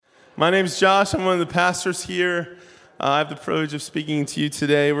My name's Josh. I'm one of the pastors here. I have the privilege of speaking to you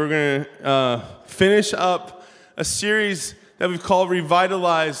today. We're going to finish up a series that we've called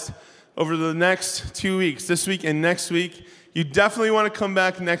Revitalized over the next 2 weeks, this week and next week. You definitely want to come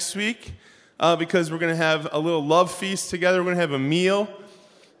back next week because we're going to have a little love feast together. We're going to have a meal,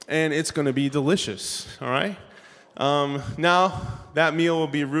 and it's going to be delicious, all right? Now, that meal will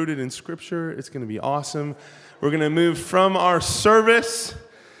be rooted in Scripture. It's going to be awesome. We're going to move from our service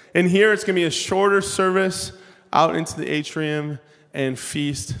in here. It's going to be a shorter service out into the atrium and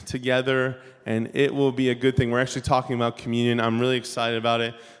feast together, and it will be a good thing. We're actually talking about communion. I'm really excited about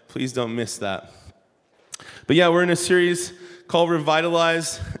it. Please don't miss that. But yeah, we're in a series called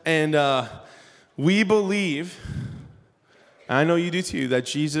Revitalize, and we believe, and I know you do too, that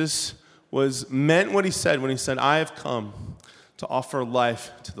Jesus meant what he said when he said, I have come to offer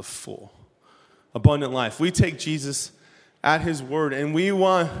life to the full, abundant life. We take Jesus at his word, and we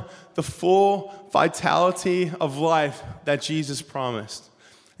want the full vitality of life that Jesus promised.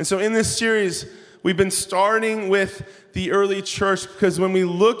 And so in this series, we've been starting with the early church, because when we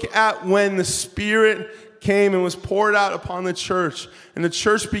look at when the Spirit came and was poured out upon the church, and the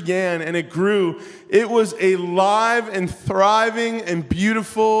church began and it grew, it was alive and thriving and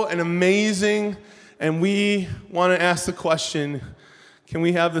beautiful and amazing. And we want to ask the question, can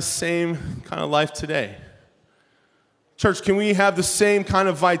we have the same kind of life today? Church, can we have the same kind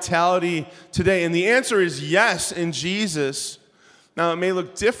of vitality today? And the answer is yes in Jesus. Now, it may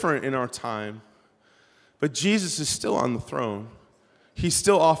look different in our time, but Jesus is still on the throne. He's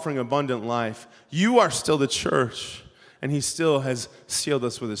still offering abundant life. You are still the church, and he still has sealed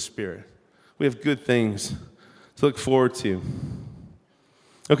us with his Spirit. We have good things to look forward to.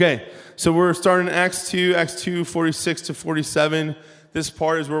 Okay, so we're starting Acts 2, 46 to 47. This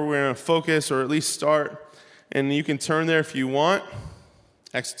part is where we're going to focus, or at least start. And you can turn there if you want.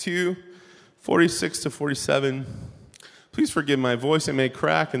 Acts 2, 46 to 47. Please forgive my voice. It may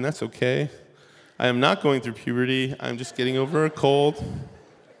crack, and that's okay. I am not going through puberty. I'm just getting over a cold.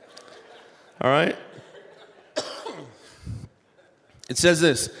 All right? It says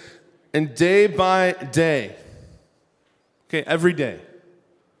this, and day by day, okay, every day,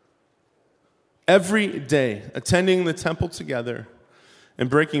 attending the temple together and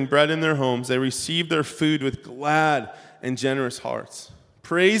breaking bread in their homes, they received their food with glad and generous hearts,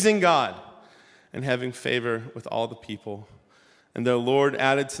 praising God and having favor with all the people. And the Lord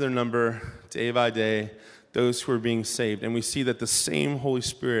added to their number day by day those who were being saved. And we see that the same Holy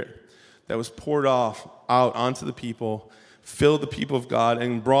Spirit that was poured out onto the people filled the people of God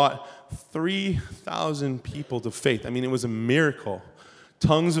and brought 3,000 people to faith. I mean, it was a miracle.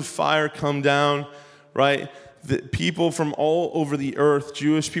 Tongues of fire come down, right? The people from all over the earth,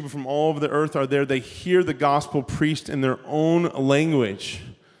 Jewish people from all over the earth are there. They hear the gospel preached in their own language,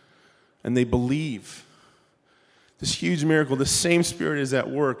 and they believe. This huge miracle, the same Spirit is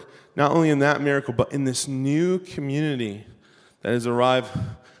at work, not only in that miracle, but in this new community that has arrived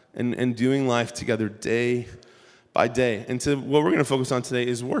and doing life together day by day. And what we're going to focus on today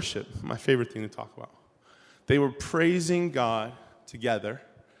is worship, my favorite thing to talk about. They were praising God together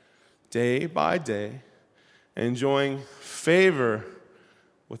day by day, and enjoying favor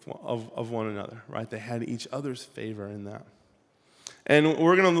of one another, right? They had each other's favor in that. And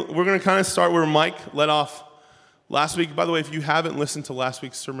we're gonna kind of start where Mike led off last week. By the way, if you haven't listened to last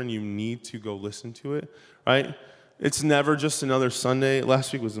week's sermon, you need to go listen to it, right? It's never just another Sunday.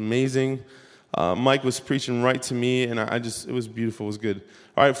 Last week was amazing. Mike was preaching right to me, and it was beautiful. It was good.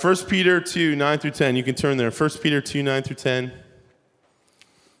 All right, 1 Peter 2, 9 through 10. You can turn there. 1 Peter 2, 9 through 10.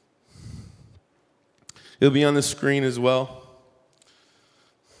 It'll be on the screen as well.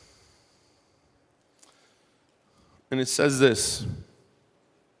 And it says this.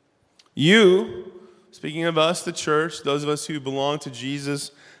 You, speaking of us, the church, those of us who belong to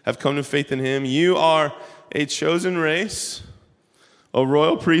Jesus, have come to faith in him. You are a chosen race, a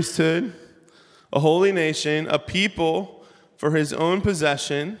royal priesthood, a holy nation, a people for his own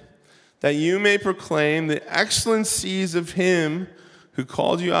possession, that you may proclaim the excellencies of him who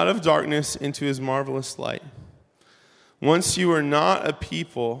called you out of darkness into his marvelous light. Once you were not a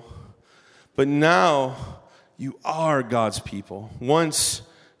people, but now you are God's people. Once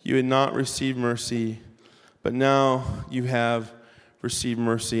you had not received mercy, but now you have received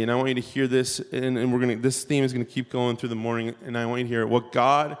mercy. And I want you to hear this, and this theme is going to keep going through the morning, and I want you to hear it. What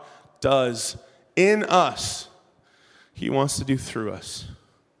God does in us, he wants to do through us.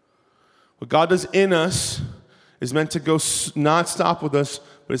 What God does in us is meant to go, not stop with us,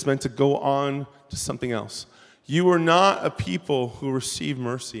 but it's meant to go on to something else. You were not a people who received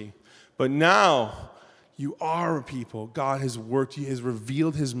mercy, but now You are a people. God has worked. He has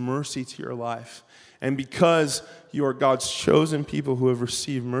revealed his mercy to your life. And because you are God's chosen people who have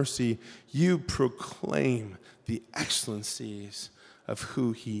received mercy, you proclaim the excellencies of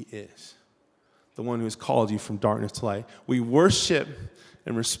who he is, the one who has called you from darkness to light. We worship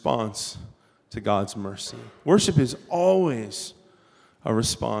in response to God's mercy. Worship is always a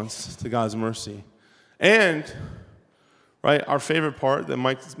response to God's mercy. And, right, our favorite part that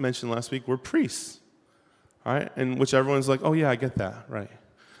Mike mentioned last week, we're priests, all right? And which everyone's like, oh, yeah, I get that, right?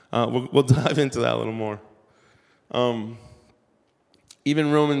 We'll dive into that a little more.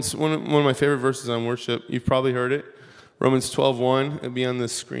 Even Romans, one of my favorite verses on worship, you've probably heard it, Romans 12:1, it'll be on the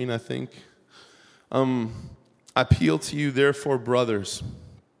screen, I think. I appeal to you, therefore, brothers,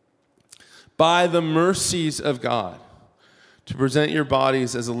 by the mercies of God, to present your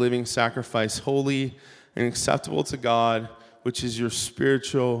bodies as a living sacrifice, holy and acceptable to God, which is your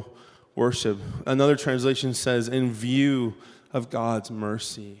spiritual worship. Another translation says, in view of God's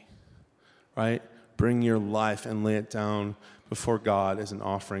mercy, right? Bring your life and lay it down before God as an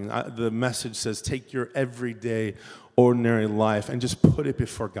offering. The message says, take your everyday, ordinary life and just put it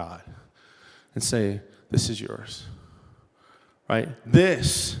before God and say, this is yours, right?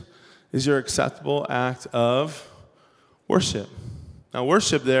 This is your acceptable act of worship. Now,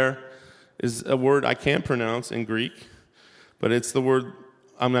 worship there is a word I can't pronounce in Greek, but it's the word,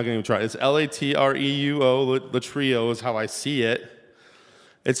 I'm not going to try. It's Latreuo, latrio is how I see it.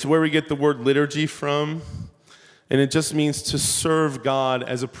 It's where we get the word liturgy from, and it just means to serve God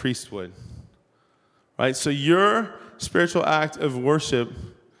as a priest would, right? So your spiritual act of worship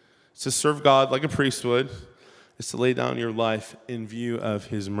is to serve God like a priest would, is to lay down your life in view of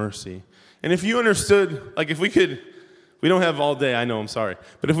his mercy. And if you understood, like if we could, we don't have all day, I know, I'm sorry,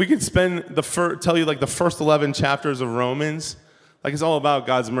 but if we could tell you like the first 11 chapters of Romans, like it's all about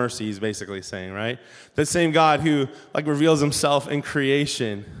God's mercy, he's basically saying, right? The same God who like reveals himself in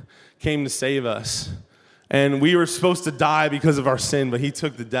creation came to save us. And we were supposed to die because of our sin, but he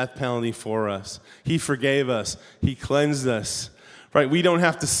took the death penalty for us. He forgave us. He cleansed us. Right? We don't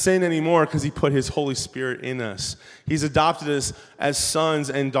have to sin anymore because he put his Holy Spirit in us. He's adopted us as sons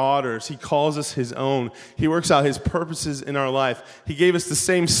and daughters. He calls us his own. He works out his purposes in our life. He gave us the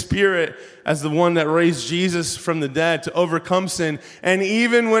same Spirit as the one that raised Jesus from the dead to overcome sin. And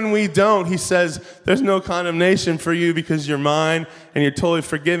even when we don't, he says, there's no condemnation for you because you're mine and you're totally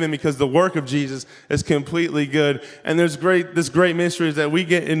forgiven because the work of Jesus is completely good. And there's this great mystery is that we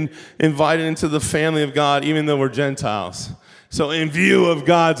get invited into the family of God even though we're Gentiles. So in view of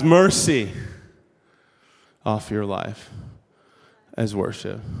God's mercy, offer your life as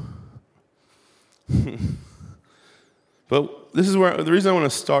worship. But this is where the reason I want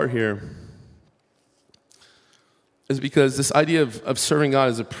to start here is because this idea of serving God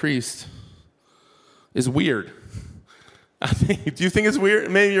as a priest is weird. Do you think it's weird?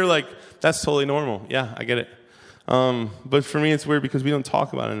 Maybe you're like, that's totally normal. Yeah, I get it. But for me, it's weird because we don't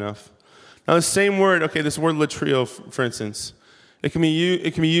talk about it enough. Now, the same word, okay, this word latrio, for instance, it can be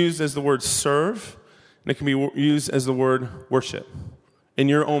used as the word serve, and it can be used as the word worship in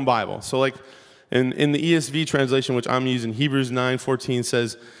your own Bible. So like in the ESV translation, which I'm using, Hebrews 9:14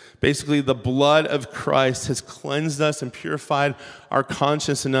 says, basically the blood of Christ has cleansed us and purified our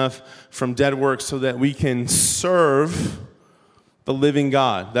conscience enough from dead works so that we can serve the living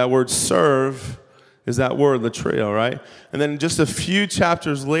God. That word serve is that word, latrio, right? And then just a few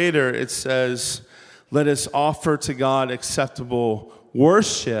chapters later, it says, let us offer to God acceptable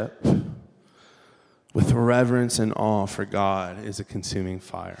worship with reverence and awe, for God is a consuming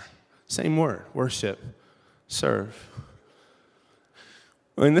fire. Same word, worship, serve.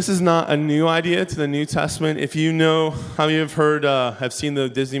 And this is not a new idea to the New Testament. If you know, how many have seen the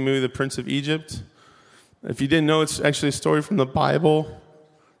Disney movie, The Prince of Egypt? If you didn't know, it's actually a story from the Bible,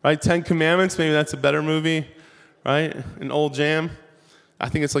 right? 10 Commandments, maybe that's a better movie, right? An old jam. I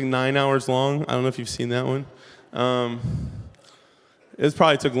think it's like 9 hours long. I don't know if you've seen that one. It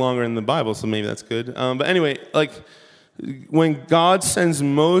probably took longer in the Bible, so maybe that's good. But anyway, like when God sends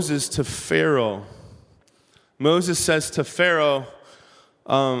Moses to Pharaoh, Moses says to Pharaoh,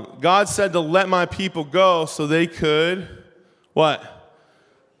 God said to let my people go so they could, what?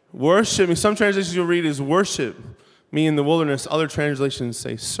 Worship me. Some translations you'll read is worship me in the wilderness. Other translations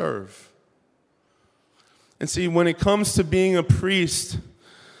say serve. And see, when it comes to being a priest,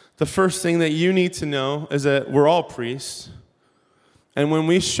 the first thing that you need to know is that we're all priests. And when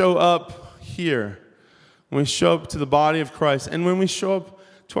we show up here, when we show up to the body of Christ, and when we show up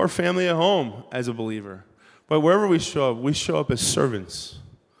to our family at home as a believer, but wherever we show up as servants.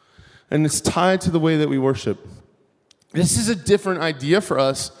 And it's tied to the way that we worship. This is a different idea for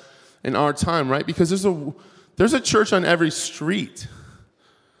us in our time, right? Because there's a church on every street.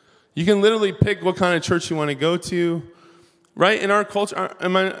 You can literally pick what kind of church you want to go to, right? In our culture, you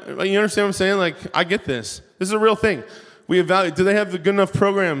understand what I'm saying? Like, I get this. This is a real thing. We evaluate, do they have the good enough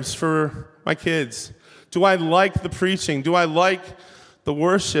programs for my kids? Do I like the preaching? Do I like the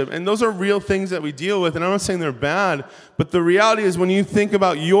worship? And those are real things that we deal with, and I'm not saying they're bad, but the reality is when you think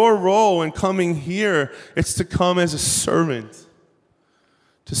about your role in coming here, it's to come as a servant,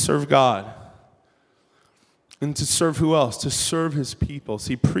 to serve God. And to serve who else? To serve his people.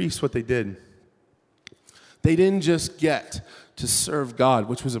 See, priests, what they did, they didn't just get to serve God,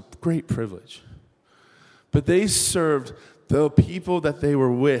 which was a great privilege, but they served the people that they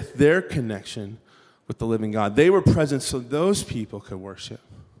were with, their connection with the living God. They were present so those people could worship.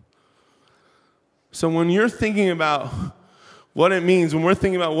 So when you're thinking about what it means, when we're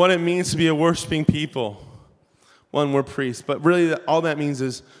thinking about what it means to be a worshiping people, one, we're priests, but really all that means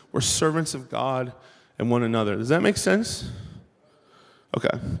is we're servants of God and one another. Does that make sense? Okay,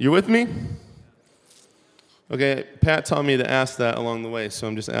 you with me? Okay, Pat taught me to ask that along the way, so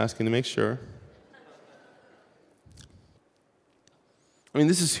I'm just asking to make sure. I mean,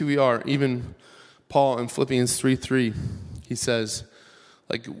 this is who we are. Even Paul in Philippians 3:3, he says,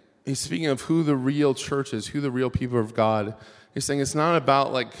 like, he's speaking of who the real church is, who the real people of God. He's saying it's not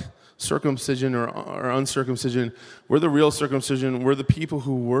about like circumcision or uncircumcision. We're the real circumcision. We're the people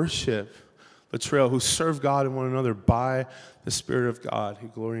who worship the trail, who serve God and one another by the Spirit of God, who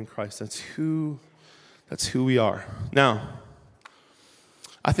glory in Christ. That's who we are. Now,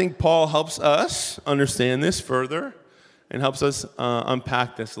 I think Paul helps us understand this further and helps us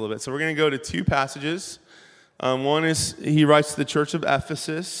unpack this a little bit. So we're going to go to two passages. One is he writes to the church of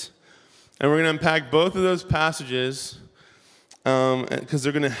Ephesus, and we're going to unpack both of those passages because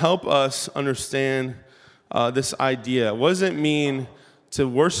they're going to help us understand this idea. What does it mean to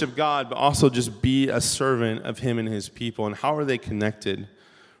worship God, but also just be a servant of him and his people, and how are they connected,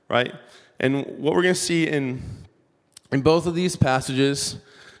 right? And what we're going to see in both of these passages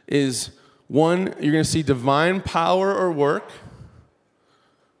is, one, you're going to see divine power or work,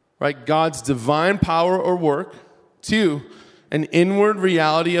 right? God's divine power or work. Two, an inward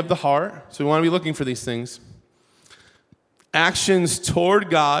reality of the heart. So we want to be looking for these things. Actions toward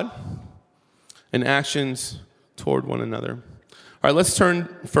God and actions toward one another. All right, let's turn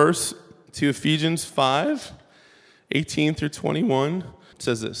first to Ephesians 5:18 through 21. It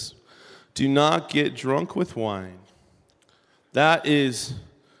says this: do not get drunk with wine. That is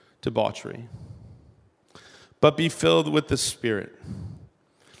debauchery. But be filled with the Spirit,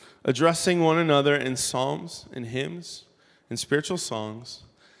 addressing one another in psalms and hymns and spiritual songs,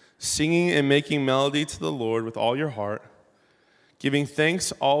 singing and making melody to the Lord with all your heart, giving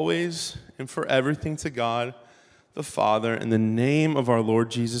thanks always and for everything to God the Father in the name of our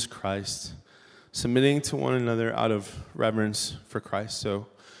Lord Jesus Christ, submitting to one another out of reverence for Christ. So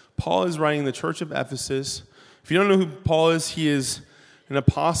Paul is writing the church of Ephesus. If you don't know who Paul is, he is an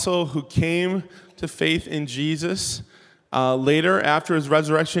apostle who came to faith in Jesus. Later, after his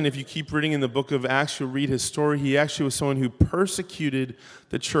resurrection, if you keep reading in the book of Acts, you'll read his story. He actually was someone who persecuted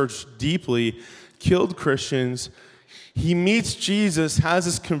the church deeply, killed Christians. He meets Jesus, has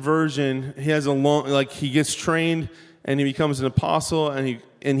his conversion. He has he gets trained and he becomes an apostle,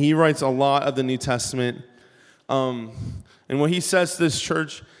 and he writes a lot of the New Testament. And what he says to this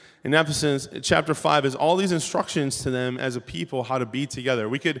church in Ephesus, chapter 5, is all these instructions to them as a people how to be together.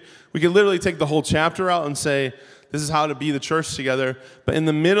 We could literally take the whole chapter out and say, this is how to be the church together. But in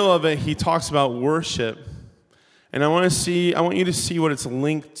the middle of it, he talks about worship. And I want you to see what it's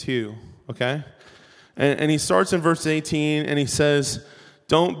linked to, okay? And he starts in verse 18, and he says,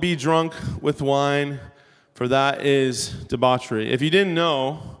 don't be drunk with wine, for that is debauchery. If you didn't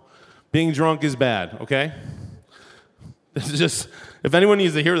know, being drunk is bad, okay? This is just, if anyone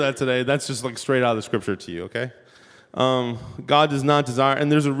needs to hear that today, that's just like straight out of the scripture to you, okay? God does not desire,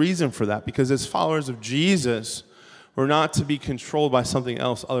 and there's a reason for that, because as followers of Jesus, we're not to be controlled by something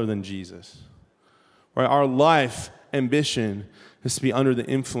else other than Jesus. Right? Our life ambition is to be under the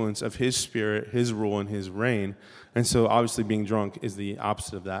influence of his Spirit, his rule, and his reign. And so obviously being drunk is the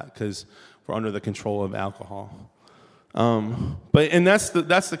opposite of that, because we're under the control of alcohol. But that's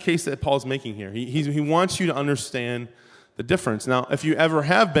the case that Paul's making here. He wants you to understand the difference. Now, if you ever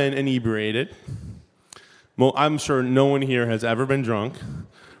have been inebriated, well, I'm sure no one here has ever been drunk,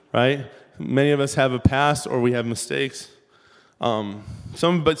 right? Many of us have a past, or we have mistakes. But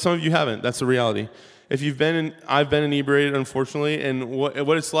some of you haven't. That's the reality. If I've been inebriated, unfortunately, and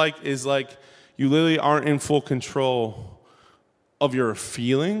what it's like is like you literally aren't in full control of your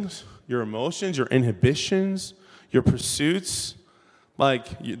feelings, your emotions, your inhibitions, your pursuits.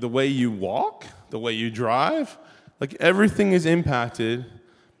 like the way you walk, the way you drive, like everything is impacted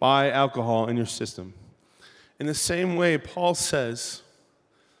by alcohol in your system. In the same way, Paul says,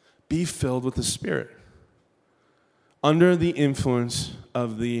 be filled with the Spirit, under the influence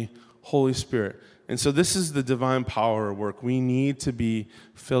of the Holy Spirit. And so this is the divine power work. We need to be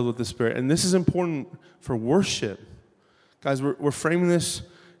filled with the Spirit. And this is important for worship. Guys, we're framing this,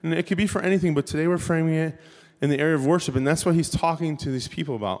 and it could be for anything, but today we're framing it in the area of worship, and that's what he's talking to these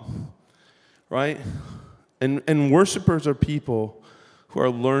people about, right? And worshipers are people who are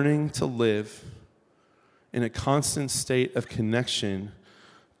learning to live in a constant state of connection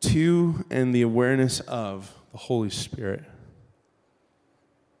to and the awareness of the Holy Spirit.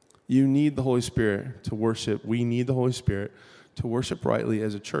 You need the Holy Spirit to worship. We need the Holy Spirit to worship rightly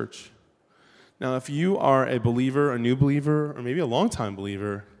as a church. Now, if you are a believer, a new believer, or maybe a longtime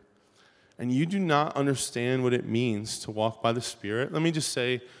believer, and you do not understand what it means to walk by the Spirit, let me just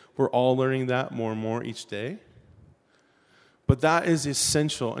say we're all learning that more and more each day. But that is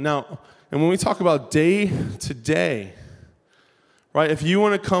essential. Now, and when we talk about day to day, right, if you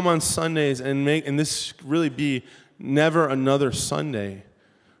want to come on Sundays and this really be never another Sunday,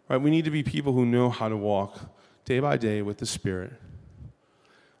 right, we need to be people who know how to walk day by day with the Spirit.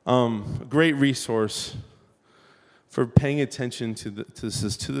 A great resource for paying attention to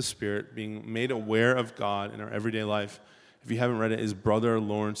the Spirit, being made aware of God in our everyday life, if you haven't read it, is Brother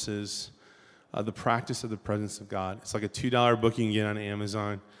Lawrence's The Practice of the Presence of God. It's like a $2 book you can get on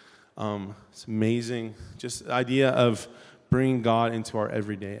Amazon. It's amazing. Just the idea of bringing God into our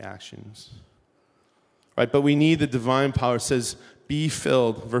everyday actions. Right, but we need the divine power. It says, be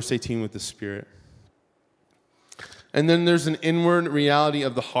filled, verse 18, with the Spirit. And then there's an inward reality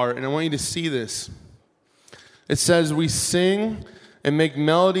of the heart, and I want you to see this. It says, we sing and make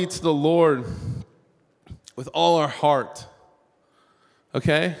melody to the Lord with all our heart.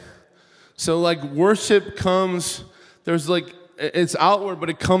 Okay? So like worship comes, it's outward, but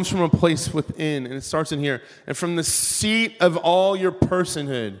it comes from a place within, and it starts in here. And from the seat of all your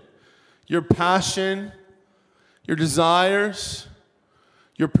personhood, your passion, your desires,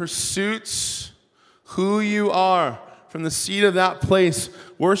 your pursuits, who you are, from the seat of that place,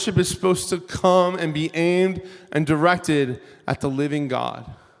 worship is supposed to come and be aimed and directed at the living God.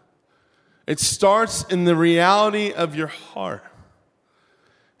 It starts in the reality of your heart,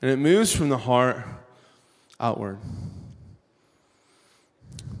 and it moves from the heart outward.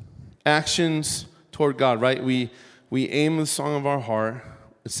 Actions toward God, right? We aim the song of our heart.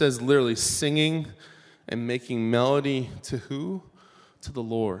 It says literally singing and making melody to who? To the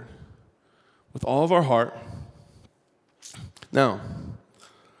Lord. With all of our heart. Now,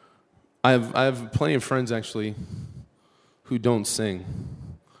 I have plenty of friends actually who don't sing.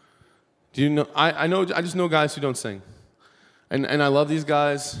 Do you know? I just know guys who don't sing, and I love these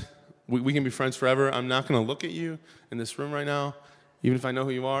guys. We can be friends forever. I'm not going to look at you in this room right now, even if I know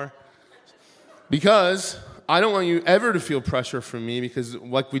who you are, because I don't want you ever to feel pressure from me. Because,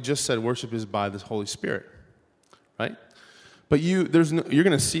 like we just said, worship is by the Holy Spirit, right? But you're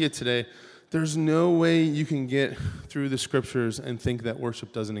going to see it today. There's no way you can get through the scriptures and think that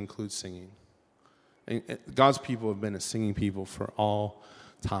worship doesn't include singing. And God's people have been a singing people for all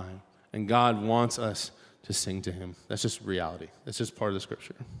time. And God wants us to sing to him. That's just reality. That's just part of the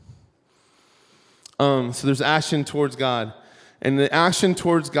scripture. So there's action towards God. And the action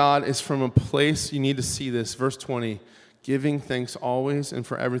towards God is from a place, you need to see this, verse 20, giving thanks always and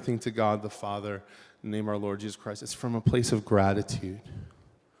for everything to God the Father in the name of our Lord Jesus Christ. It's from a place of gratitude.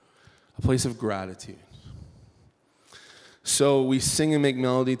 A place of gratitude. So we sing and make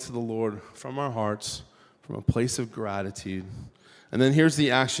melody to the Lord from our hearts, from a place of gratitude. And then here's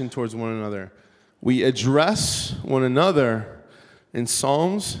the action towards one another. We address one another in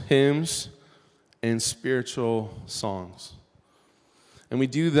psalms, hymns, and spiritual songs. And we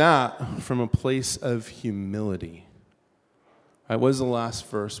do that from a place of humility. Right, what does the last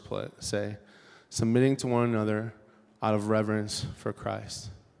verse say? Submitting to one another out of reverence for Christ.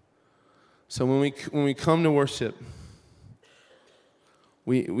 So when we come to worship,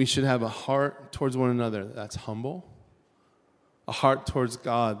 we should have a heart towards one another that's humble, a heart towards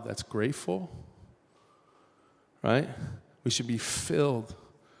God that's grateful, right? We should be filled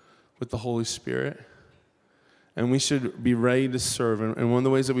with the Holy Spirit, and we should be ready to serve. And one of the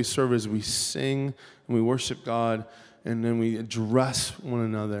ways that we serve is we sing and we worship God, and then we address one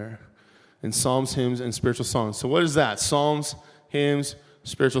another in psalms, hymns, and spiritual songs. So what is that? Psalms, hymns,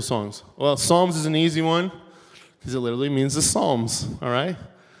 spiritual songs. Well, Psalms is an easy one because it literally means the Psalms, all right?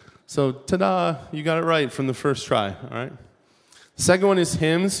 So, ta-da, you got it right from the first try, all right? The second one is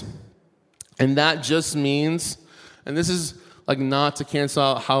hymns, and that just means, and this is like not to cancel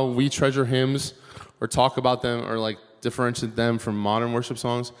out how we treasure hymns or talk about them or like differentiate them from modern worship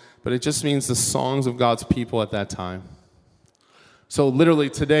songs, but it just means the songs of God's people at that time. So literally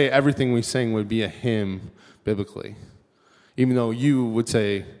today, everything we sing would be a hymn biblically, even though you would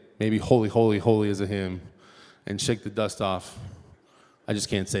say maybe holy, holy, holy is a hymn and shake the dust off. I just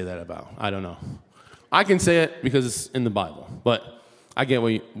can't say that about. I don't know. I can say it because it's in the Bible, but I get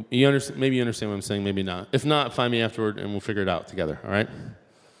what you understand. Maybe you understand what I'm saying, maybe not. If not, find me afterward and we'll figure it out together, all right?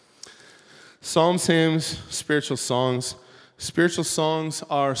 Psalms, hymns, spiritual songs. Spiritual songs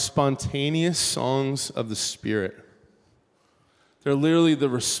are spontaneous songs of the Spirit. They're literally the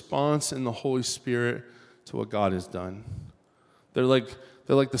response in the Holy Spirit to what God has done. They're like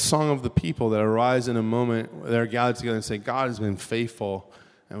the song of the people that arise in a moment where they're gathered together and say, God has been faithful,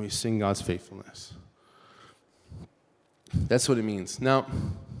 and we sing God's faithfulness. That's what it means. Now,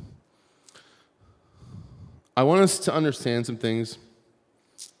 I want us to understand some things.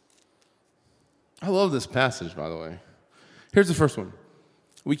 I love this passage, by the way. Here's the first one.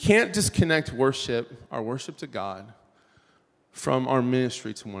 We can't disconnect our worship to God, from our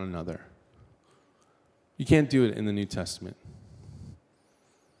ministry to one another. You can't do it in the New Testament.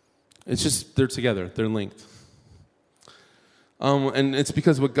 It's just, they're together, they're linked. And it's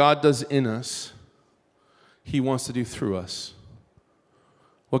because what God does in us, he wants to do through us.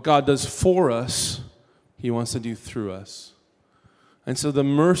 What God does for us, he wants to do through us. And so the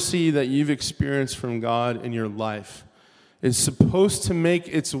mercy that you've experienced from God in your life is supposed to make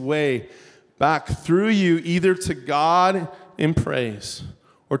its way back through you either to God in praise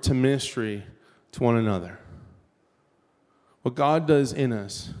or to ministry to one another. What God does in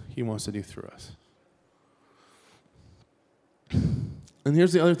us, he wants to do through us. And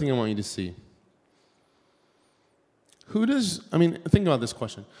here's the other thing I want you to see. Think about this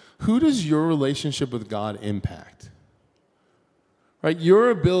question. Who does your relationship with God impact? Right? Your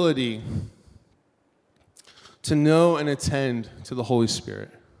ability to know and attend to the Holy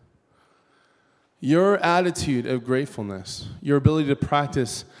Spirit. Your attitude of gratefulness. Your ability to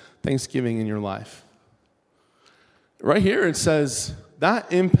practice thanksgiving in your life. Right here it says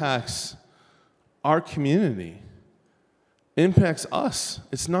that impacts our community. Impacts us.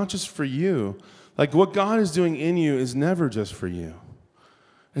 It's not just for you. Like what God is doing in you is never just for you.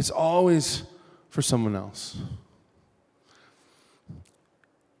 It's always for someone else.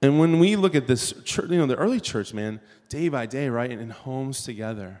 And when we look at this church, the early church, man, day by day, right, in homes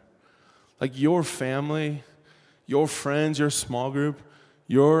together, like your family, your friends, your small group,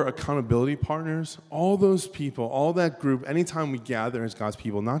 your accountability partners, all those people, all that group, anytime we gather as God's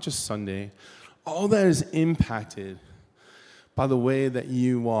people, not just Sunday, all that is impacted by the way that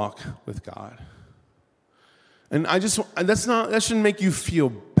you walk with God. And that shouldn't make you feel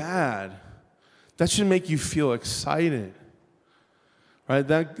bad. That should make you feel excited. Right?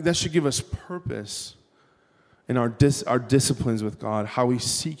 That should give us purpose in our disciplines with God, how we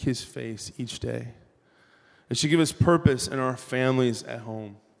seek his face each day. It should give us purpose in our families at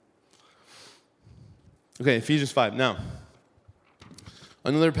home. Okay, Ephesians 5. Now,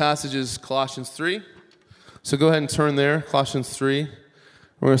 another passage is Colossians 3. So go ahead and turn there, Colossians 3.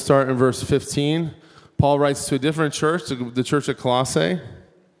 We're going to start in verse 15. Paul writes to a different church, the church at Colossae. And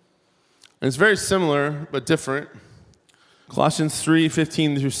it's very similar, but different. Colossians 3,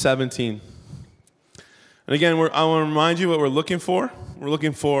 15 through 17. And again, I want to remind you what we're looking for. We're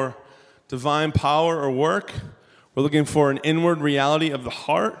looking for divine power or work. We're looking for an inward reality of the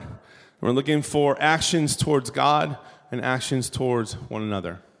heart. We're looking for actions towards God and actions towards one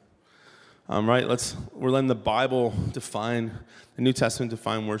another. Right? We're letting the Bible define, the New Testament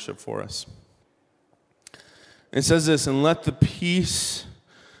define worship for us. It says this, and let the peace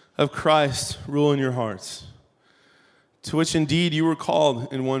of Christ rule in your hearts, to which indeed you were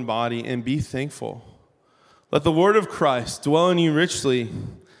called in one body, and be thankful. Let the word of Christ dwell in you richly,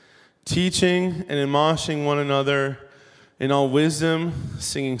 teaching and admonishing one another in all wisdom,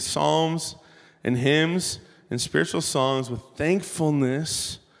 singing psalms and hymns and spiritual songs with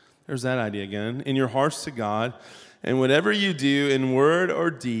thankfulness, there's that idea again, in your hearts to God. And whatever you do in word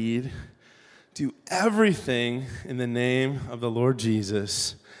or deed, do everything in the name of the Lord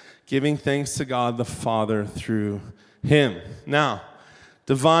Jesus, giving thanks to God the Father through him. Now,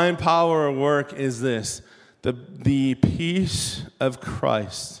 divine power or work is this, the peace of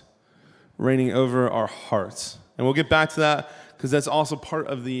Christ reigning over our hearts. And we'll get back to that because that's also part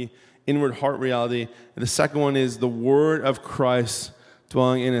of the inward heart reality. And the second one is the word of Christ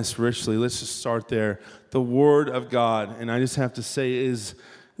dwelling in us richly. Let's just start there. The word of God, and I just have to say, is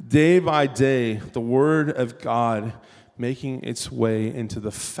day by day the word of God making its way into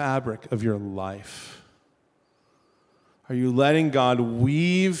the fabric of your life. Are you letting God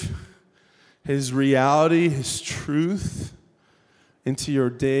weave His reality, His truth into your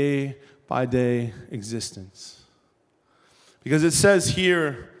day-by-day existence? Because it says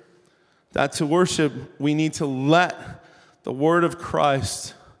here that to worship, we need to let the word of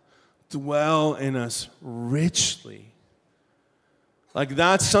Christ dwell in us richly. Like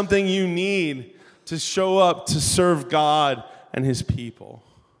that's something you need to show up to serve God and His people.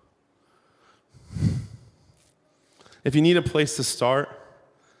 If you need a place to start,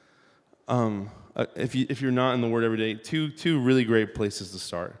 if you're not in the Word every day, two really great places to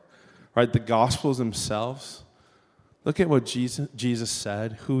start. Right, the Gospels themselves. Look at what Jesus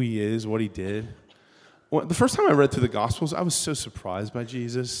said, who He is, what He did. The first time I read through the Gospels, I was so surprised by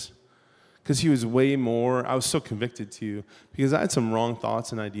Jesus because He was way more. I was so convicted too because I had some wrong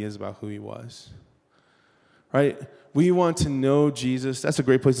thoughts and ideas about who He was. Right? We want to know Jesus. That's a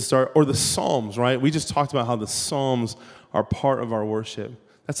great place to start. Or the Psalms, right? We just talked about how the Psalms are part of our worship.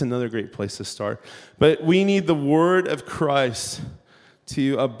 That's another great place to start. But we need the word of Christ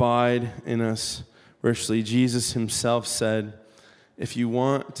to abide in us richly. Jesus Himself said, if you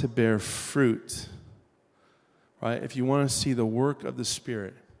want to bear fruit, right? If you want to see the work of the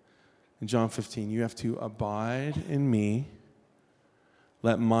Spirit, in John 15, you have to abide in me.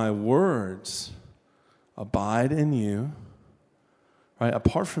 Let my words abide in you, right?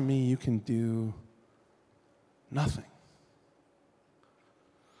 Apart from me, you can do nothing.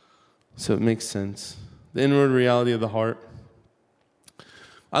 So it makes sense. The inward reality of the heart.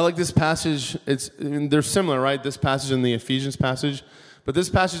 I like this passage. They're similar, right? This passage and the Ephesians passage. But this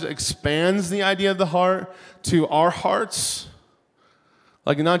passage expands the idea of the heart to our hearts.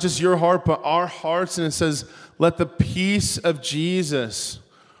 Like not just your heart, but our hearts. And it says, let the peace of Jesus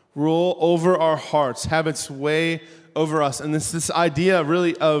rule over our hearts, have its way over us. And this idea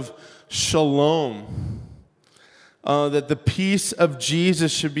really of shalom, that the peace of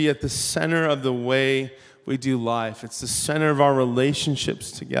Jesus should be at the center of the way we do life. It's the center of our relationships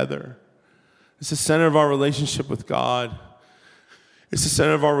together. It's the center of our relationship with God. It's the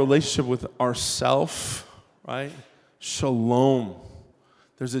center of our relationship with ourself, right? Shalom.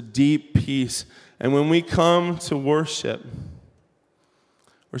 There's a deep peace. And when we come to worship,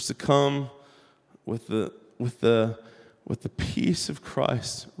 we're to come with the peace of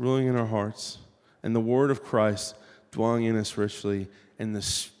Christ ruling in our hearts and the word of Christ dwelling in us richly and the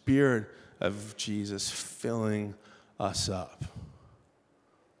Spirit of Jesus filling us up.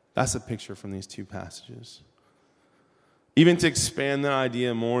 That's a picture from these two passages. Even to expand that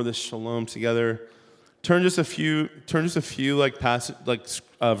idea more, the shalom together, turn just a few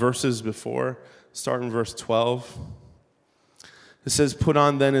verses before. Start in verse 12. It says, put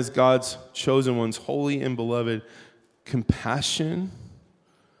on then as God's chosen ones, holy and beloved, compassion.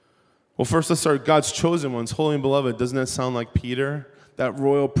 Well, first let's start God's chosen ones, holy and beloved. Doesn't that sound like Peter? That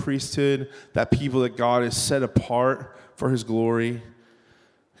royal priesthood, that people that God has set apart for His glory.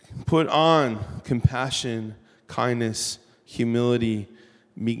 Put on compassion, kindness, humility,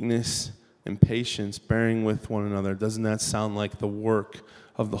 meekness, and patience, bearing with one another. Doesn't that sound like the work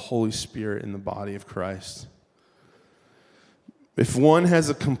of the Holy Spirit in the body of Christ? If one has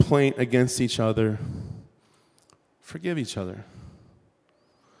a complaint against each other, forgive each other.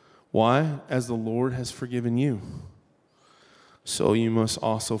 Why? As the Lord has forgiven you, so you must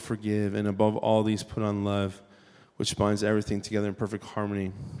also forgive. And above all these, put on love, which binds everything together in perfect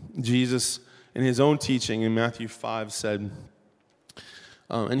harmony. Jesus, in His own teaching in Matthew 5, said,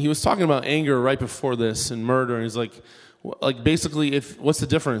 and He was talking about anger right before this and murder. And He's like basically, what's the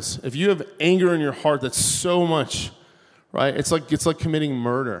difference? If you have anger in your heart, that's so much. Right? It's like committing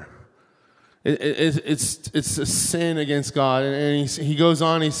murder. It's a sin against God. And he goes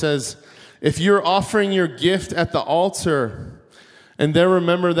on, he says, if you're offering your gift at the altar and there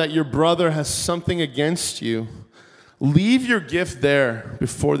remember that your brother has something against you, leave your gift there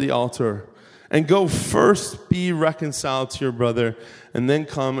before the altar and go first be reconciled to your brother and then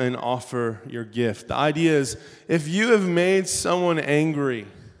come and offer your gift. The idea is, if you have made someone angry,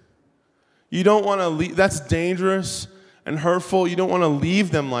 you don't want to leave. That's dangerous and hurtful. You don't want to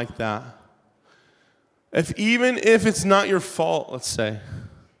leave them like that. Even if it's not your fault, let's say.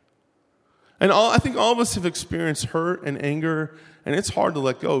 And I think all of us have experienced hurt and anger, and it's hard to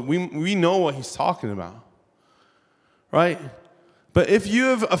let go. We know what He's talking about, right? But if you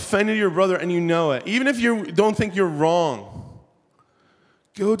have offended your brother and you know it, even if you don't think you're wrong,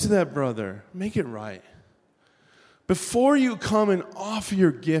 go to that brother, make it right. Before you come and offer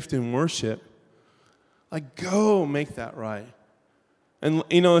your gift in worship, go make that right. And,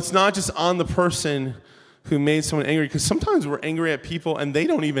 it's not just on the person who made someone angry, because sometimes we're angry at people and they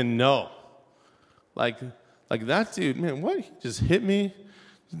don't even know. Like, that dude, man, what? He just hit me?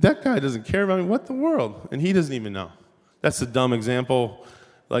 That guy doesn't care about me. What the world? And he doesn't even know. That's a dumb example.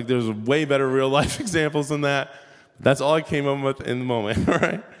 Like, there's way better real-life examples than that. That's all I came up with in the moment, all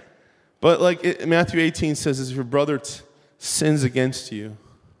right? But, like, Matthew 18 says, if your brother sins against you,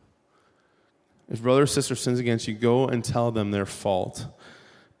 if brother or sister sins against you, go and tell them their fault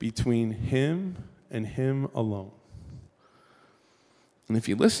between him and him alone. And if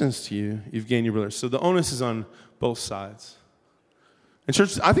he listens to you, you've gained your brother. So the onus is on both sides. And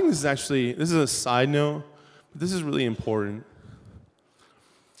church, I think this is a side note, but this is really important.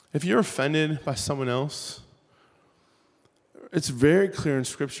 If you're offended by someone else, it's very clear in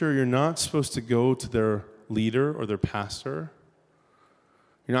Scripture you're not supposed to go to their leader or their pastor.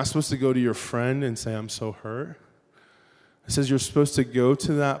 You're not supposed to go to your friend and say, I'm so hurt. It says you're supposed to go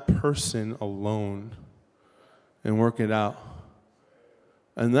to that person alone and work it out.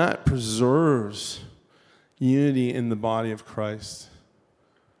 And that preserves unity in the body of Christ.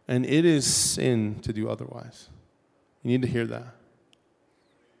 And it is sin to do otherwise. You need to hear that.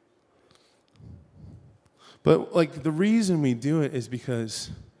 But like the reason we do it is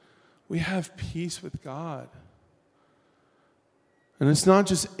because we have peace with God. And it's not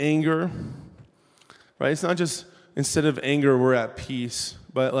just anger, right? It's not just instead of anger we're at peace,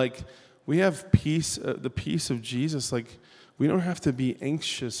 but like we have peace, the peace of Jesus. Like we don't have to be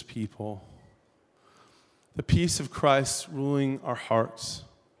anxious people. The peace of Christ ruling our hearts.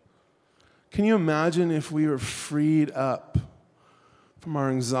 Can you imagine if we were freed up from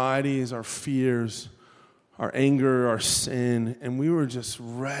our anxieties, our fears, our anger, our sin, and we were just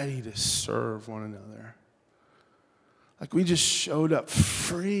ready to serve one another? Like we just showed up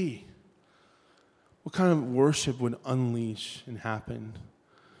free. What kind of worship would unleash and happen?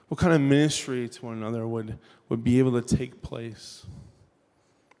 What kind of ministry to one another would be able to take place?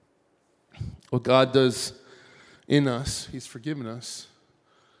 What God does in us, He's forgiven us.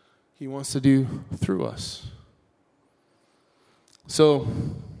 He wants to do through us. So,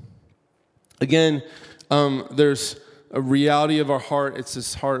 again, there's a reality of our heart. It's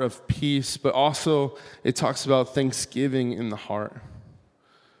this heart of peace, but also it talks about thanksgiving in the heart.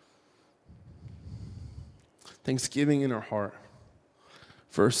 Thanksgiving in our heart.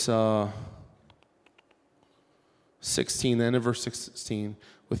 Verse 16, the end of verse 16,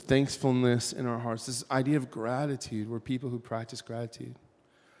 with thankfulness in our hearts. This idea of gratitude. We're people who practice gratitude.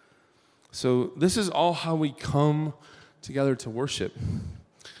 So this is all how we come together to worship.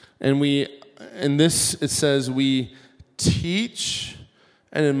 And in this, it says we teach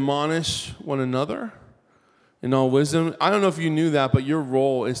and admonish one another in all wisdom. I don't know if you knew that, but your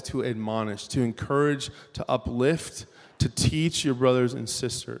role is to admonish, to encourage, to uplift, to teach your brothers and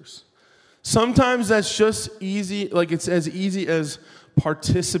sisters. Sometimes that's just easy, like it's as easy as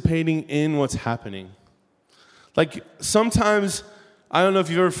participating in what's happening. Like sometimes, I don't know if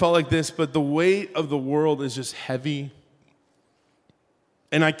you've ever felt like this, but the weight of the world is just heavy,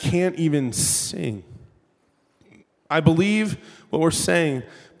 and I can't even sing. I believe what we're saying,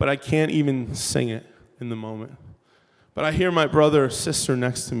 but I can't even sing it in the moment. But I hear my brother or sister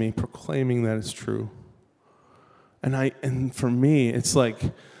next to me proclaiming that it's true. And for me, it's like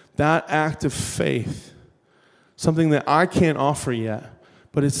that act of faith, something that I can't offer yet,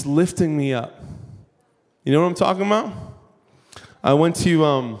 but it's lifting me up. You know what I'm talking about? I went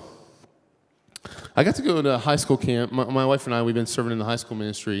to, I got to go to high school camp. My wife and I, we've been serving in the high school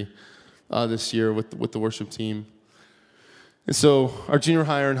ministry this year with the worship team. And so our junior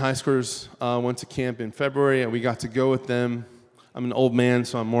higher and high schoolers went to camp in February, and we got to go with them. I'm an old man,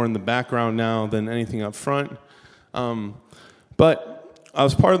 so I'm more in the background now than anything up front. But I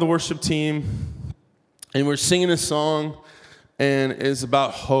was part of the worship team, and we're singing a song, and it's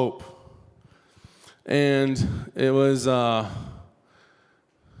about hope. And it was, I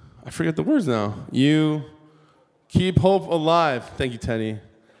forget the words now. You keep hope alive. Thank you, Teddy.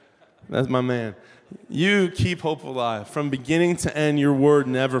 That's my man. You keep hope alive. From beginning to end, your word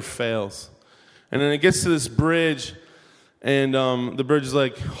never fails. And then it gets to this bridge, and the bridge is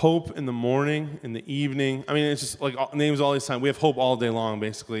like hope in the morning, in the evening. I mean, it's just like names all this time. We have hope all day long,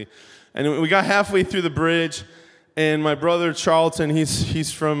 basically. And we got halfway through the bridge, and my brother Charlton,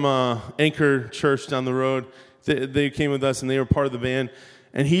 he's from Anchor Church down the road. They came with us, and they were part of the band.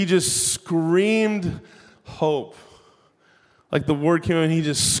 And he just screamed hope. Like the word came out, and he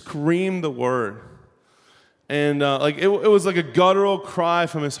just screamed the word. And like it was like a guttural cry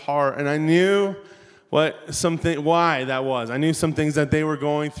from his heart. And I knew why that was. I knew some things that they were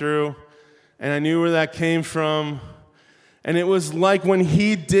going through. And I knew where that came from. And it was like when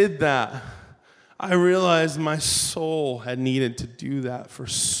he did that, I realized my soul had needed to do that for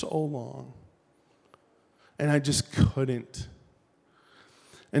so long. and I just couldn't.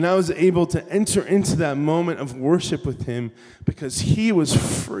 And I was able to enter into that moment of worship with him because he was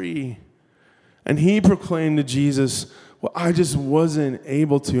free. And he proclaimed to Jesus, well, I just wasn't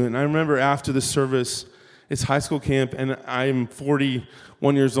able to. And I remember after the service, it's high school camp, and I'm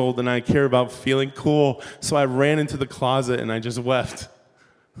 41 years old, and I care about feeling cool. So I ran into the closet, and I just wept.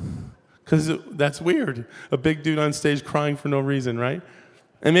 Because that's weird. A big dude on stage crying for no reason, right?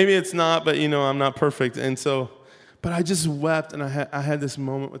 And maybe it's not, but, I'm not perfect. And so, but I just wept, and I had this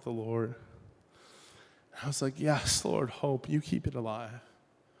moment with the Lord. I was like, yes, Lord, hope, you keep it alive.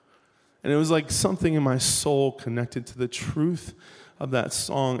 And it was like something in my soul connected to the truth of that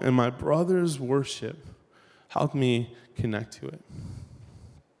song. And my brother's worship helped me connect to it.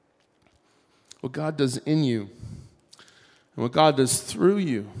 What God does in you and what God does through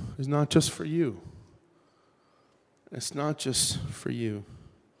you is not just for you. It's not just for you.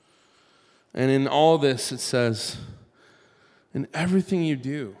 And in all this, it says, in everything you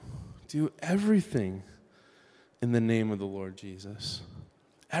do everything in the name of the Lord Jesus.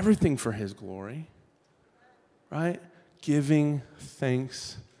 Everything for his glory, right? Giving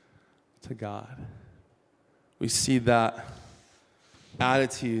thanks to God. We see that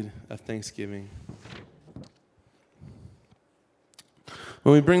attitude of thanksgiving.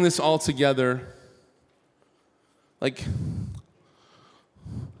 When we bring this all together, like,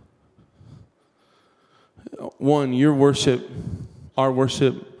 one, your worship, our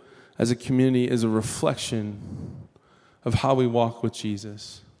worship as a community is a reflection of how we walk with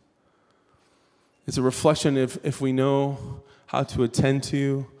Jesus. It's a reflection if we know how to attend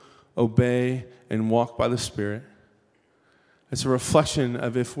to, obey, and walk by the Spirit. It's a reflection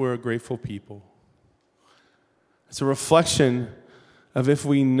of if we're a grateful people. It's a reflection of if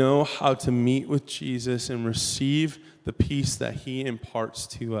we know how to meet with Jesus and receive the peace that he imparts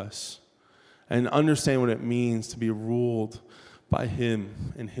to us and understand what it means to be ruled by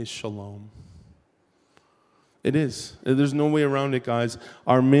him and his shalom. It is. There's no way around it, guys.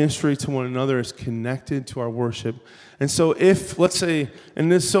 Our ministry to one another is connected to our worship. And so if, let's say,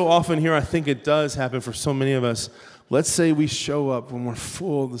 and this so often here, I think it does happen for so many of us, let's say we show up when we're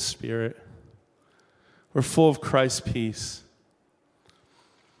full of the Spirit. We're full of Christ's peace.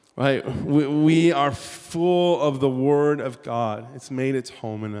 Right? We are full of the Word of God. It's made its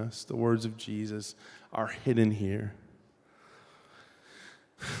home in us. The words of Jesus are hidden here.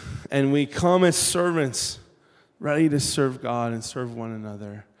 And we come as servants, ready to serve God and serve one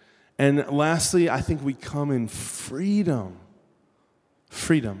another. And lastly, I think we come in freedom.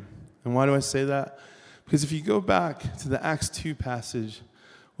 Freedom. And why do I say that? Because if you go back to the Acts 2 passage,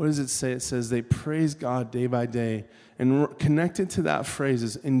 what does it say? It says they praise God day by day. And connected to that phrase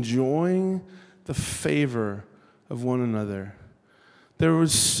is enjoying the favor of one another. There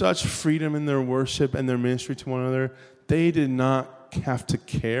was such freedom in their worship and their ministry to one another. They did not have to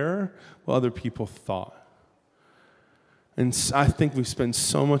care what other people thought. And I think we spend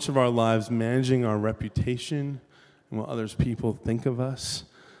so much of our lives managing our reputation and what others people think of us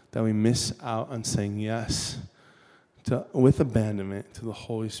that we miss out on saying yes with abandonment to the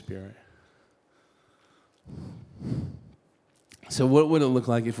Holy Spirit. So what would it look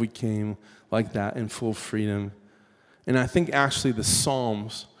like if we came like that in full freedom? And I think actually the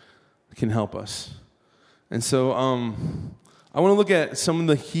Psalms can help us. And so I want to look at some of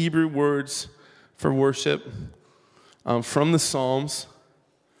the Hebrew words for worship from the Psalms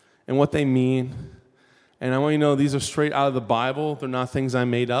and what they mean. And I want you to know these are straight out of the Bible. They're not things I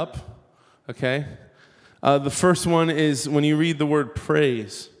made up, okay? The first one is when you read the word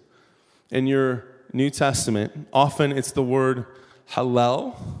praise in your New Testament, often it's the word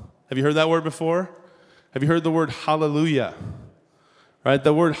hallel. Have you heard that word before? Have you heard the word hallelujah? Right?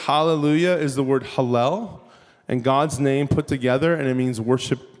 The word hallelujah is the word hallel, and God's name put together, and it means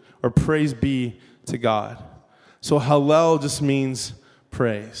worship or praise be to God. So hallel just means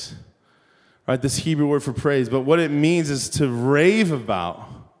praise, right? This Hebrew word for praise. But what it means is to rave about,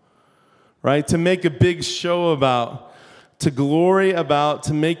 right? To make a big show about, to glory about,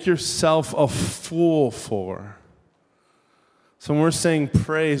 to make yourself a fool for. So when we're saying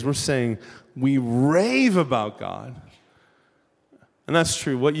praise, we're saying we rave about God. And that's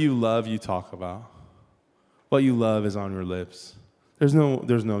true. What you love, you talk about. What you love is on your lips. There's no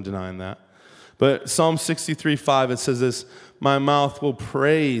denying that. But Psalm 63:5, it says this, my mouth will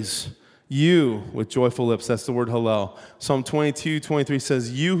praise you with joyful lips. That's the word hallel. Psalm 22:23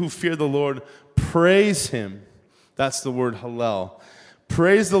 says, you who fear the Lord, praise him. That's the word hallel.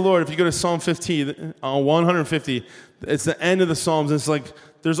 Praise the Lord. If you go to Psalm 150, it's the end of the Psalms. And it's like,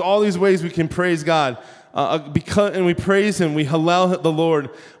 there's all these ways we can praise God. and we praise him. We hallel the Lord.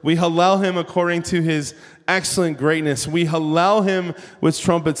 We hallel him according to his excellent greatness. We hallel him with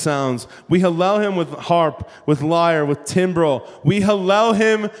trumpet sounds. We hallel him with harp, with lyre, with timbrel. We hallel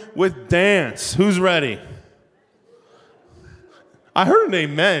him with dance. Who's ready? I heard an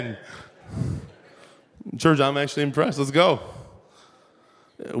amen. Church, I'm actually impressed. Let's go.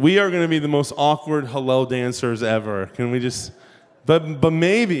 We are going to be the most awkward hallel dancers ever. Can we just, but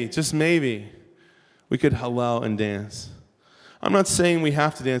maybe, just maybe, we could hallel and dance. I'm not saying we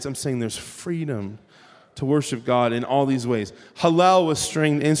have to dance. I'm saying there's freedom to worship God in all these ways. Hallel with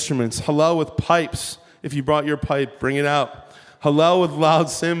stringed instruments. Hallel with pipes. If you brought your pipe, bring it out. Hallel with loud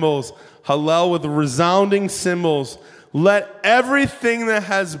cymbals. Hallel with resounding cymbals. Let everything that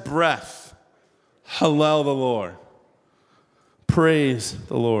has breath hallel the Lord. Praise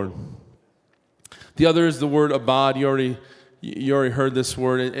the Lord. The other is the word abad. You already heard this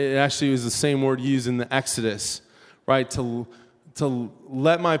word. It actually was the same word used in the Exodus, right? To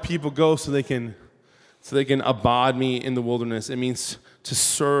let my people go so they can abad me in the wilderness. It means to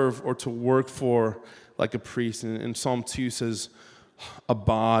serve or to work for like a priest. And Psalm 2 says,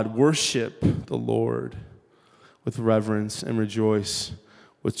 abad, worship the Lord with reverence and rejoice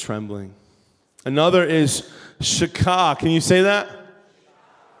with trembling. Another is shakah. Can you say that?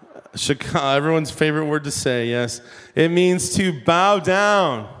 Shakah, everyone's favorite word to say, yes. It means to bow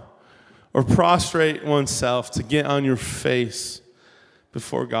down or prostrate oneself, to get on your face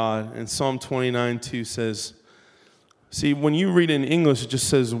before God. And Psalm 29:2 says, see, when you read in English, it just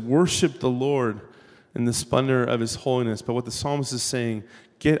says, worship the Lord in the splendor of his holiness. But what the psalmist is saying,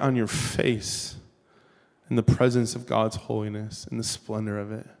 get on your face in the presence of God's holiness, in the splendor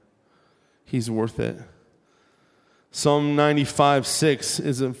of it. He's worth it. Psalm 95:6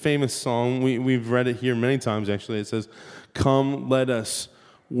 is a famous song. We've read it here many times, actually. It says, come, let us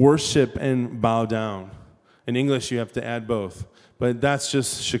worship and bow down. In English, you have to add both. But that's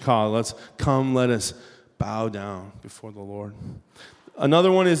just shakah. Let's come, let us bow down before the Lord.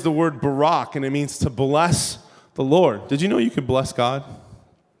 Another one is the word barak, and it means to bless the Lord. Did you know you can bless God?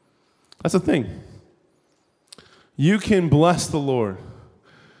 That's a thing. You can bless the Lord.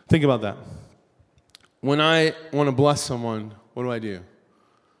 Think about that. When I want to bless someone, what do?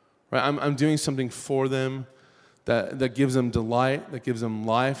 Right? I'm doing something for them that gives them delight, that gives them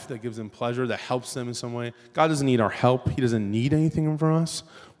life, that gives them pleasure, that helps them in some way. God doesn't need our help. He doesn't need anything from us,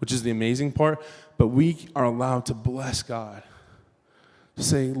 which is the amazing part. But we are allowed to bless God. To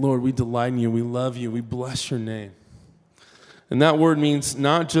say, Lord, we delight in you. We love you. We bless your name. And that word means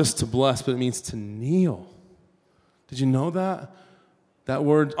not just to bless, but it means to kneel. Did you know that? That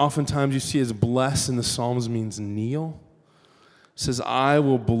word oftentimes you see as bless in the Psalms means kneel. It says, I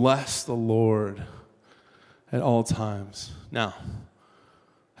will bless the Lord at all times. Now,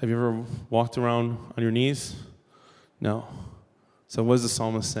 have you ever walked around on your knees? No. So what is the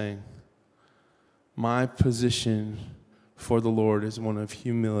psalmist saying? My position for the Lord is one of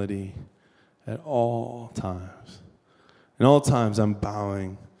humility at all times. In all times I'm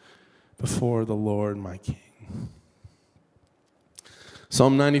bowing before the Lord my King.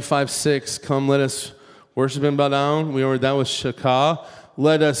 Psalm 95:6, come let us worship and bow down. We already, that was shakah.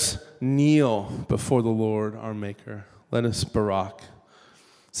 Let us kneel before the Lord our Maker. Let us barak.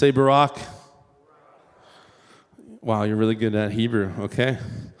 Say barak. Wow, you're really good at Hebrew. Okay.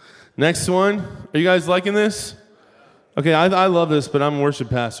 Next one. Are you guys liking this? Okay, I love this, but I'm a worship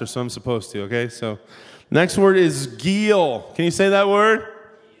pastor, so I'm supposed to, okay? So next word is gil. Can you say that word?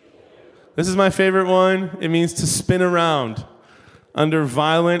 This is my favorite one. It means to spin around under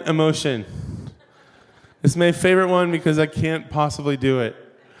violent emotion. It's my favorite one because I can't possibly do it.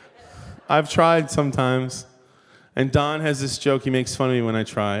 I've tried sometimes. And Don has this joke. He makes fun of me when I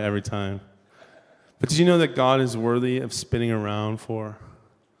try every time. But did you know that God is worthy of spinning around for?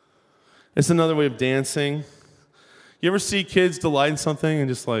 It's another way of dancing. You ever see kids delight in something and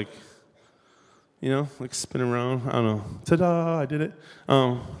just like spin around? I don't know. Ta-da, I did it.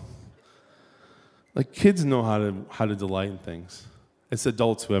 Like kids know how to delight in things. It's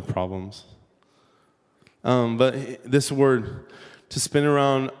adults who have problems. But this word, to spin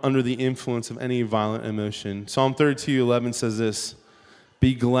around under the influence of any violent emotion. Psalm 32:11 says this,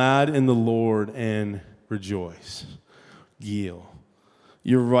 be glad in the Lord and rejoice. Gil.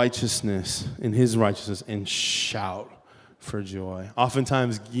 Your righteousness, in his righteousness, and shout for joy.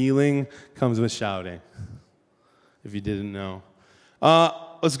 Oftentimes, giling comes with shouting, if you didn't know.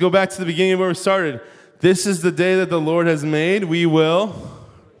 Let's go back to the beginning of where we started. This is the day that the Lord has made. We will.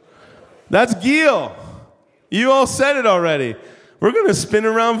 That's gil. You all said it already. We're going to spin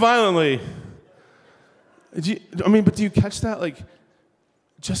around violently. But do you catch that? Like,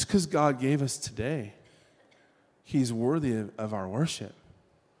 just because God gave us today He's worthy of our worship.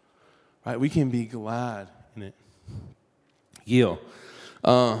 Right? We can be glad in it. Gil.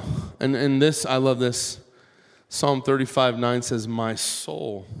 And this, I love this. Psalm 35:9 says, my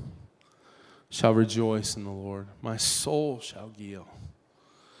soul shall rejoice in the Lord. My soul shall gil.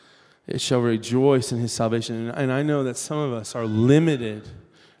 It shall rejoice in his salvation. And I know that some of us are limited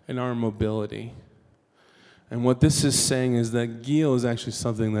in our mobility. And what this is saying is that gil is actually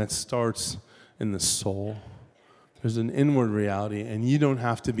something that starts in the soul. There's an inward reality, and you don't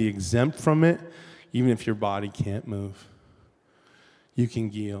have to be exempt from it, even if your body can't move. You can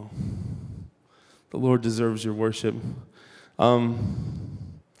gil. The Lord deserves your worship. Side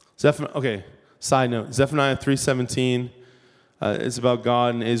note, Zephaniah 3:17. It's about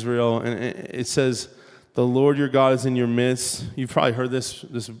God and Israel, and it says, the Lord your God is in your midst. You've probably heard this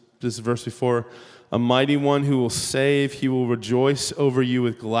verse before. A mighty one who will save. He will rejoice over you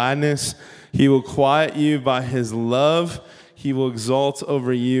with gladness. He will quiet you by his love. He will exalt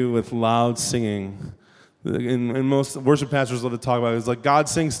over you with loud singing. And most worship pastors love to talk about it. It's like God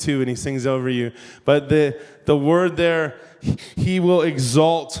sings too, and he sings over you. But the word there, he will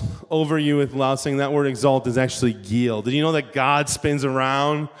exalt over you with loud singing. That word exalt is actually gil. Did you know that God spins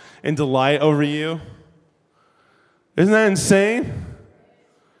around in delight over you? Isn't that insane?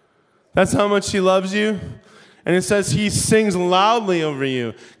 That's how much he loves you. And it says he sings loudly over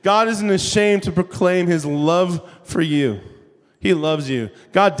you. God isn't ashamed to proclaim his love for you. He loves you.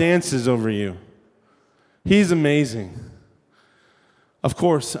 God dances over you. He's amazing. Of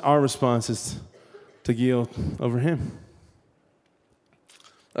course, our response is to gil over him.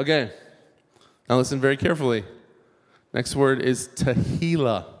 Okay. Now listen very carefully. Next word is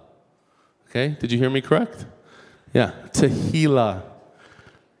tehillah. Okay? Did you hear me correct? Yeah. Tehillah.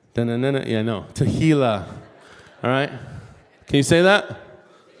 Yeah, no. Tehillah. All right? Can you say that?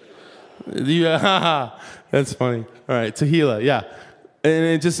 Yeah. That's funny. All right. Tehillah. Yeah. And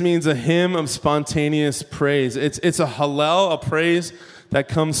it just means a hymn of spontaneous praise. It's a hallel, a praise that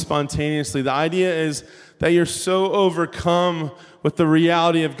comes spontaneously. The idea is that you're so overcome with the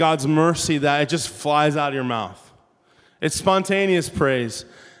reality of God's mercy that it just flies out of your mouth. It's spontaneous praise.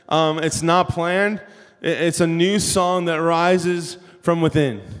 It's not planned. It's a new song that rises from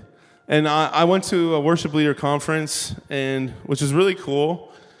within. And I went to a worship leader conference, which is really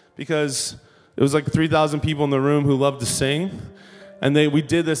cool because it was like 3,000 people in the room who loved to sing. And we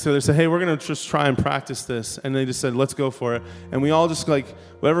did this, so they said, hey, we're going to just try and practice this. And they just said, let's go for it. And we all just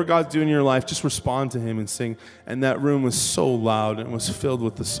whatever God's doing in your life, just respond to him and sing. And that room was so loud and was filled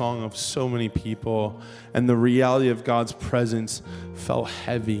with the song of so many people. And the reality of God's presence felt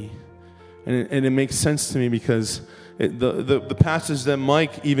heavy. And it makes sense to me because the passage that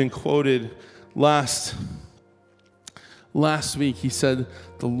Mike even quoted last week, he said,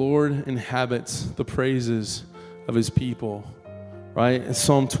 the Lord inhabits the praises of his people. Right? In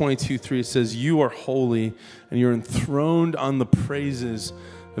Psalm 22:3, it says, you are holy and you're enthroned on the praises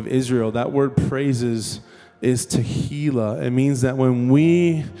of Israel. That word praises is tehillah. It means that when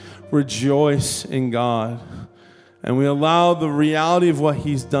we rejoice in God and we allow the reality of what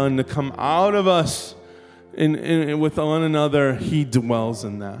he's done to come out of us with one another, he dwells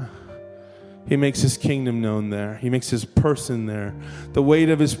in that. He makes his kingdom known there. He makes his person there. The weight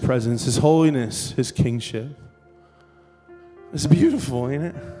of his presence, his holiness, his kingship. It's beautiful, ain't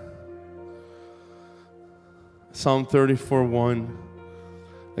it? Psalm 34:1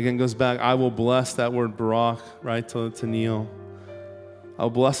 again goes back. I will bless, that word barak, right, to kneel. I'll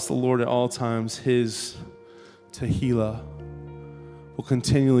bless the Lord at all times. His tehillah will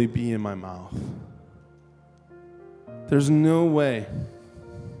continually be in my mouth. There's no way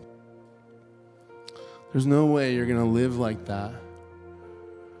you're going to live like that,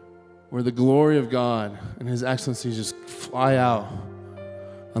 where the glory of God and his excellencies just fly out,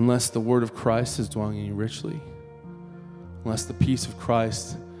 unless the word of Christ is dwelling in you richly, unless the peace of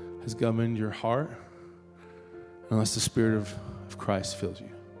Christ has governed your heart, unless the Spirit of Christ fills you.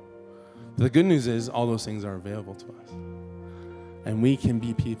 But the good news is all those things are available to us. And we can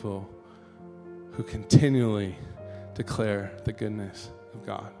be people who continually declare the goodness of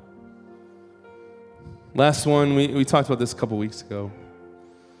God. Last one, we talked about this a couple weeks ago.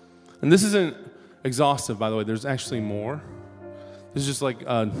 And this isn't exhaustive, by the way. There's actually more. This is just like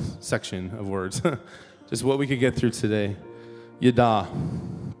a section of words. Just what we could get through today. Yada.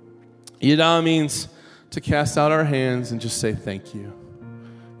 Yada means to cast out our hands and just say thank you.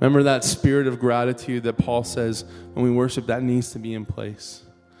 Remember that spirit of gratitude that Paul says when we worship, that needs to be in place.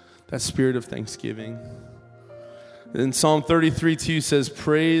 That spirit of thanksgiving. And Psalm 33:2 says,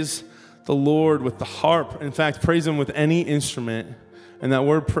 praise the Lord with the harp. In fact, praise him with any instrument. And that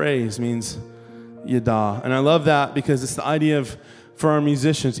word praise means Yada. And I love that because it's the idea of, for our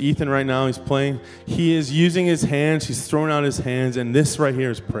musicians, Ethan right now, he's playing. He is using his hands. He's throwing out his hands. And this right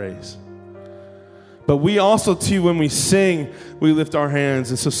here is praise. But we also, too, when we sing, we lift our hands.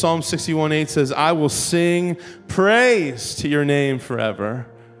 And so Psalm 61:8 says, I will sing praise to your name forever.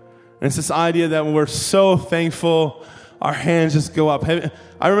 And it's this idea that we're so thankful, our hands just go up.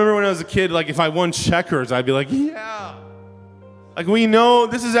 I remember when I was a kid, like if I won checkers, I'd be like, yeah. Like we know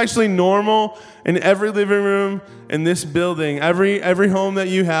this is actually normal in every living room in this building, every home that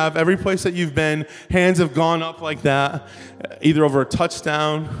you have, every place that you've been, hands have gone up like that, either over a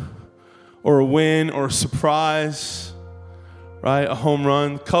touchdown or a win or a surprise, right? A home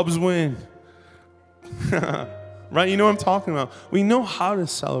run. Cubs win. Right? You know what I'm talking about. We know how to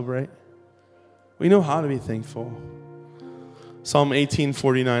celebrate. We know how to be thankful. Psalm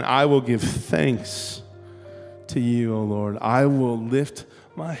 18:49, I will give thanks to you, O Lord. I will lift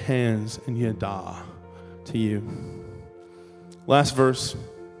my hands in yada to you. Last verse.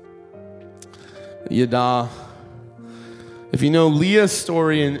 Yada. If you know Leah's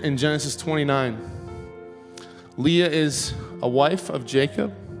story in Genesis 29, Leah is a wife of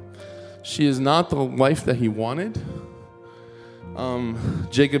Jacob. She is not the wife that he wanted.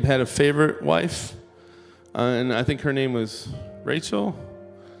 Jacob had a favorite wife, and I think her name was Rachel.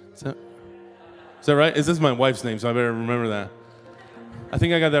 Is that right? This is my wife's name, so I better remember that. I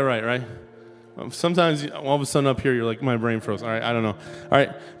think I got that right? Sometimes all of a sudden up here, you're like, my brain froze. All right, I don't know. All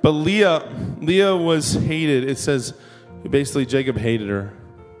right, but Leah was hated. It says, basically, Jacob hated her.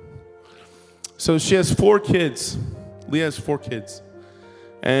 So she has 4 kids. Leah has 4 kids.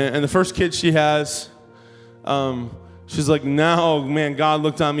 And the first kid she has, she's like, now, man, God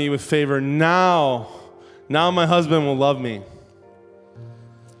looked on me with favor. Now my husband will love me.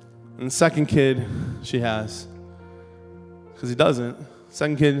 And the second kid she has, because he doesn't,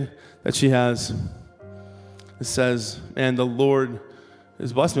 second kid that she has, it says, man, the Lord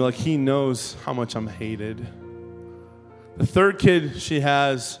has blessed me. Like he knows how much I'm hated. The third kid she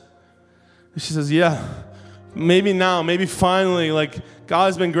has, she says, yeah, maybe now, maybe finally, like God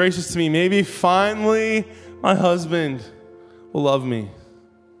has been gracious to me. Maybe finally my husband will love me.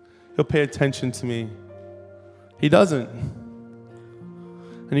 He'll pay attention to me. He doesn't.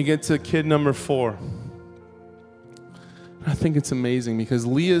 And you get to kid number 4. I think it's amazing because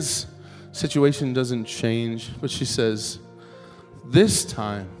Leah's situation doesn't change, but she says, this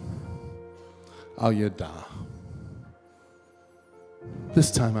time I'll yada.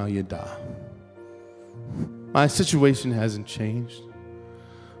 This time I'll yada. My situation hasn't changed,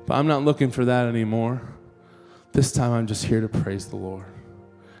 but I'm not looking for that anymore. This time I'm just here to praise the Lord.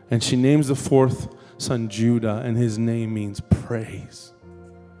 And she names the 4th son Judah, and his name means praise.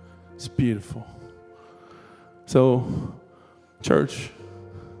 It's beautiful. So, church,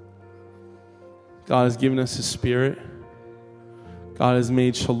 God has given us His Spirit. God has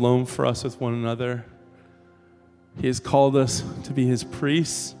made shalom for us with one another. He has called us to be His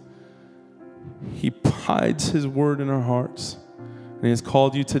priests. He hides His word in our hearts. And He has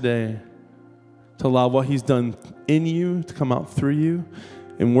called you today to allow what He's done in you to come out through you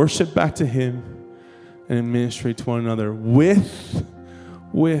and worship back to Him and administrate to one another with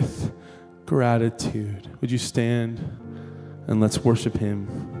gratitude. Would you stand and let's worship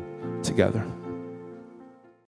Him together?